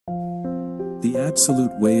The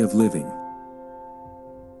absolute way of living.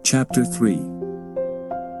 Chapter 3.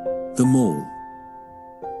 The Mole.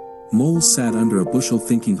 Mole sat under a bushel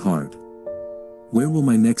thinking hard. Where will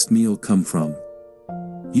my next meal come from?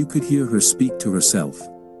 You could hear her speak to herself.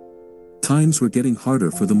 Times were getting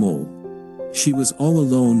harder for the mole. She was all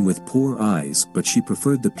alone with poor eyes, but she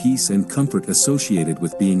preferred the peace and comfort associated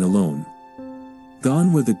with being alone.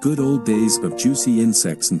 Gone were the good old days of juicy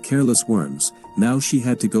insects and careless worms. Now she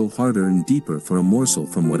had to go harder and deeper for a morsel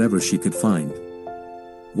from whatever she could find.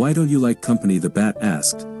 "Why don't you like company?" the bat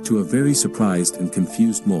asked, to a very surprised and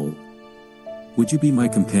confused mole. "Would you be my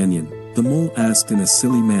companion?" the mole asked in a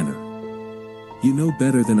silly manner. "You know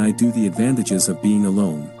better than I do the advantages of being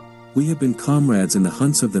alone. We have been comrades in the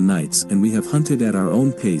hunts of the nights, and we have hunted at our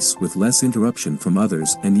own pace with less interruption from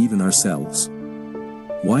others and even ourselves.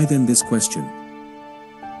 Why then this question?"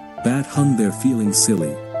 Bat hung there feeling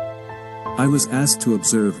silly. "I was asked to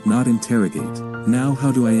observe, not interrogate. Now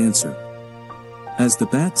how do I answer?" As the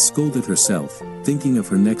bat scolded herself, thinking of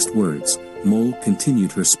her next words, Mole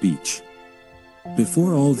continued her speech.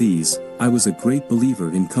 "Before all these, I was a great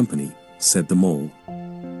believer in company," said the mole.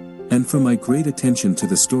 "And from my great attention to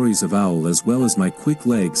the stories of Owl, as well as my quick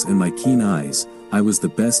legs and my keen eyes, I was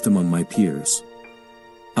the best among my peers.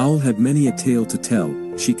 Owl had many a tale to tell,"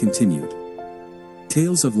 she continued.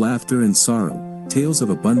 "Tales of laughter and sorrow, tales of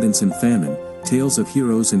abundance and famine, tales of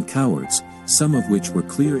heroes and cowards, some of which were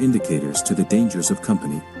clear indicators to the dangers of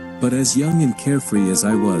company. But as young and carefree as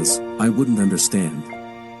I was, I wouldn't understand.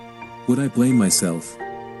 Would I blame myself?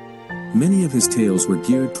 Many of his tales were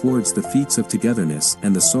geared towards the feats of togetherness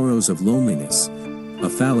and the sorrows of loneliness, a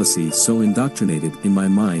fallacy so indoctrinated in my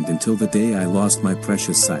mind until the day I lost my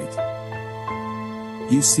precious sight.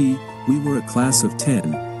 You see, we were a class of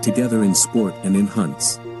 10, together in sport and in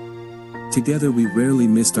hunts. Together we rarely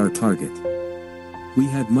missed our target. We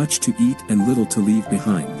had much to eat and little to leave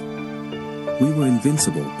behind. We were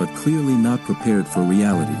invincible, but clearly not prepared for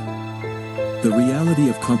reality. The reality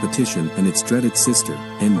of competition and its dreaded sister,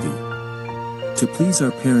 envy. To please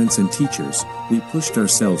our parents and teachers, we pushed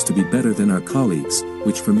ourselves to be better than our colleagues,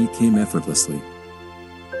 which for me came effortlessly.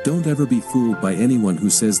 Don't ever be fooled by anyone who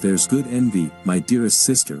says there's good envy, my dearest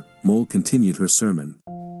sister," Mole continued her sermon.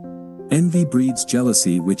 "Envy breeds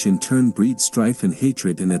jealousy, which in turn breeds strife and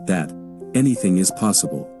hatred, and at that, anything is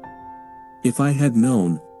possible. If I had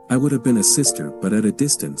known, I would have been a sister, but at a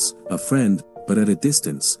distance, a friend, but at a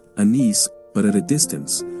distance, a niece, but at a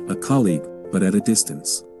distance, a colleague, but at a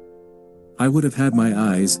distance. I would have had my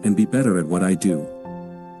eyes and be better at what I do.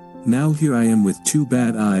 Now here I am with 2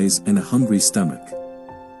 bad eyes and a hungry stomach."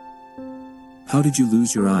 "How did you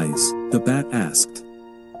lose your eyes?" the bat asked.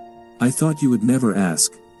 "I thought you would never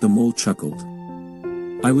ask," the mole chuckled.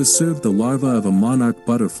 "I was served the larva of a monarch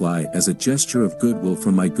butterfly as a gesture of goodwill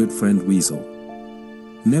from my good friend Weasel.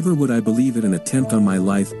 Never would I believe it an attempt on my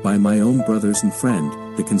life by my own brothers and friend,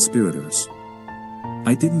 the conspirators.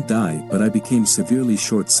 I didn't die, but I became severely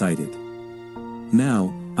short-sighted.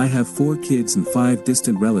 Now, I have 4 kids and 5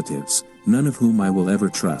 distant relatives, none of whom I will ever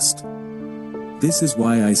trust. This is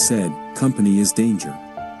why I said, company is danger.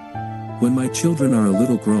 When my children are a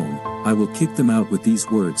little grown, I will kick them out with these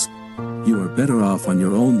words: you are better off on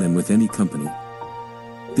your own than with any company.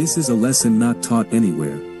 This is a lesson not taught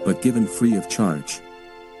anywhere, but given free of charge."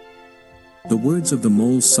 The words of the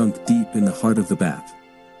mole sunk deep in the heart of the bat.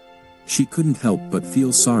 She couldn't help but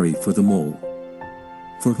feel sorry for the mole.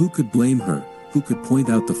 For who could blame her, who could point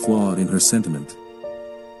out the flaw in her sentiment?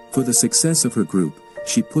 For the success of her group,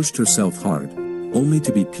 she pushed herself hard, only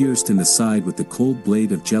to be pierced in the side with the cold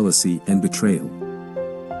blade of jealousy and betrayal.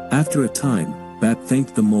 After a time, Bat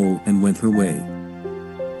thanked the mole and went her way.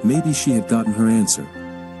 Maybe she had gotten her answer.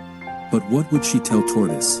 But what would she tell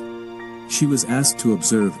Tortoise? She was asked to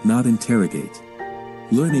observe, not interrogate.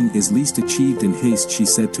 Learning is least achieved in haste, she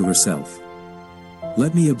said to herself.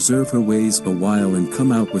 Let me observe her ways a while and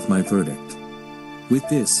come out with my verdict. With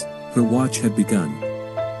this, her watch had begun.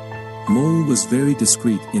 Mole was very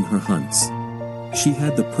discreet in her hunts. She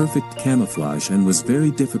had the perfect camouflage and was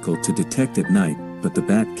very difficult to detect at night, but the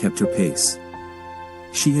bat kept her pace.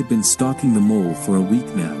 She had been stalking the mole for a week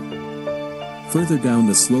now. Further down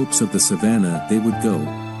the slopes of the savannah they would go,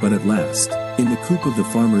 but at last, in the coop of the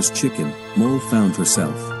farmer's chicken, Mole found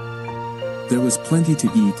herself. There was plenty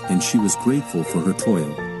to eat and she was grateful for her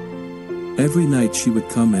toil. Every night she would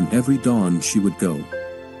come and every dawn she would go.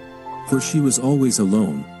 For she was always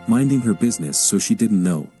alone, minding her business, so she didn't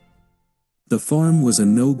know. The farm was a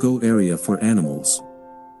no-go area for animals.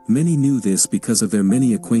 Many knew this because of their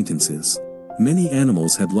many acquaintances. Many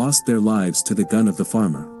animals had lost their lives to the gun of the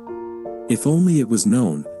farmer. If only it was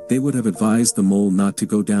known, they would have advised the mole not to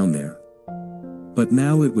go down there. But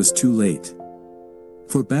now it was too late.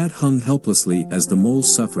 For Bat hung helplessly as the mole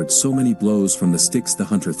suffered so many blows from the sticks the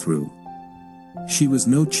hunter threw. She was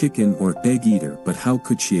no chicken or egg eater, but how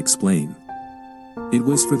could she explain? It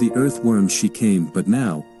was for the earthworms she came, but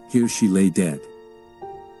now, here she lay dead.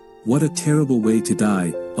 What a terrible way to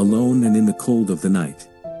die, alone and in the cold of the night.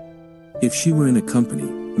 If she were in a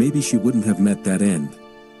company, maybe she wouldn't have met that end.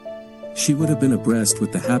 She would have been abreast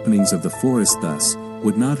with the happenings of the forest, thus,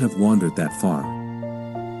 would not have wandered that far.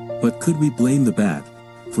 But could we blame the bat?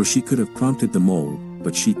 For she could have prompted the mole,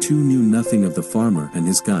 but she too knew nothing of the farmer and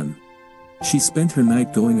his gun. She spent her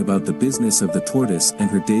night going about the business of the tortoise and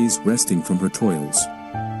her days resting from her toils.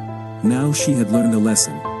 Now she had learned a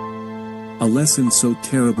lesson. A lesson so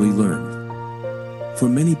terribly learned. For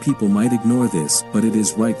many people might ignore this, but it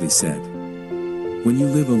is rightly said. When you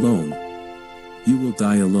live alone, you will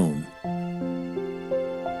die alone.